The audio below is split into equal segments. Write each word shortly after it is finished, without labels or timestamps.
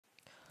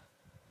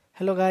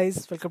Hello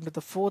guys, welcome to the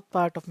fourth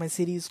part of my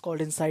series called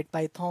Inside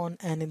Python,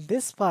 and in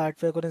this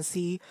part we're going to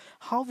see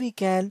how we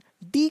can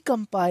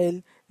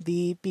decompile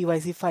the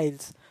PYC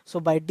files.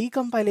 So by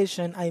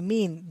decompilation I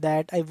mean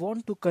that I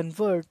want to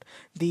convert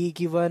the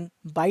given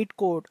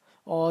bytecode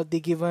or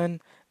the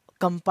given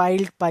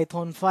compiled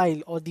Python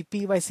file or the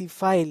PYC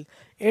file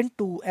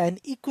into an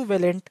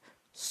equivalent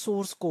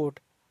source code,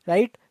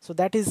 right? So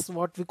that is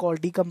what we call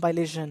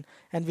decompilation,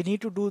 and we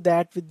need to do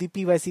that with the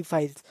PYC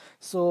files.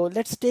 So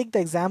let's take the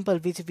example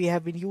which we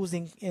have been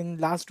using in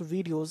last two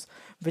videos,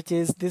 which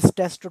is this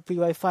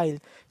test.py file.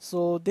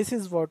 So this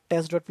is what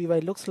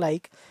test.py looks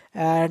like,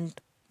 and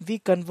we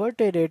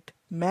converted it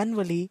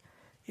manually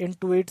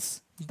into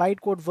its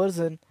bytecode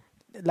version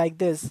like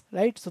this,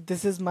 right? So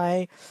this is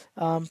my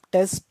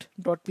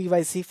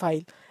test.pyc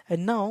file,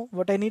 and now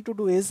what I need to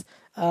do is,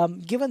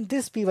 given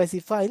this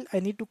pyc file, I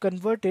need to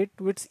convert it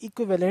to its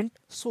equivalent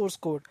source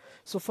code.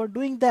 So for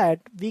doing that,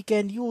 we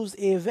can use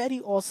a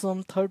very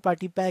awesome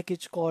third-party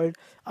package called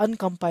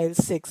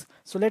uncompile6.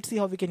 So let's see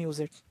how we can use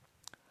it.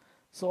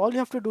 So all you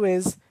have to do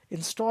is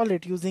install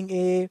it using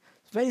a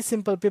very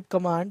simple pip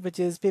command, which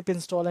is pip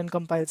install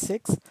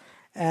uncompile6,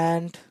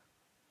 and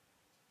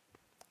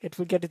it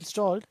will get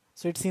installed.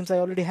 So it seems I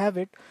already have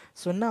it.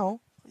 So now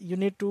you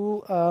need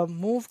to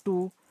move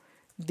to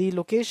the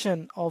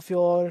location of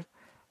your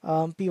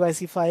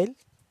pyc file,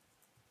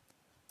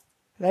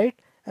 right?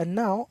 And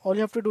now all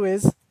you have to do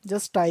is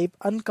just type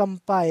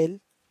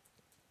uncompile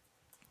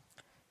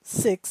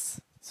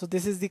 6. So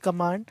this is the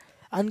command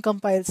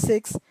uncompile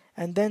 6,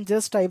 and then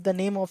just type the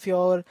name of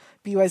your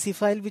pyc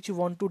file which you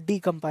want to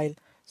decompile.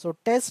 So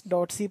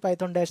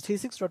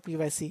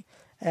test.cpython-36.pyc,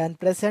 and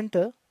press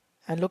enter,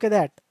 and look at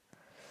that.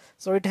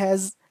 So it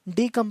has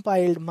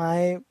decompiled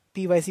my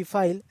pyc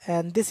file,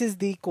 and this is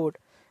the code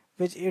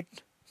which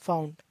it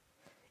found: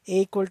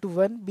 a equal to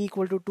 1, b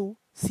equal to 2,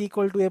 c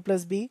equal to a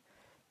plus b,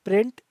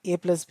 print a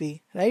plus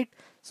b, right?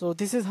 So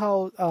this is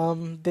how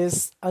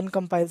this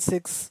uncompile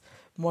 6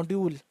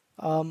 module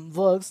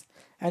works,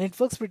 and it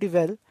works pretty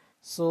well.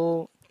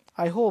 So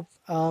I hope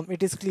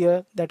it is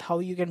clear that how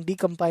you can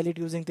decompile it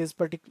using this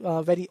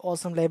very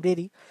awesome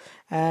library.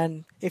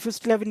 And if you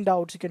still have any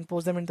doubts, you can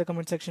post them in the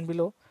comment section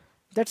below.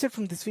 That's it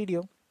from this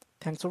video.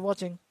 Thanks for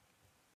watching.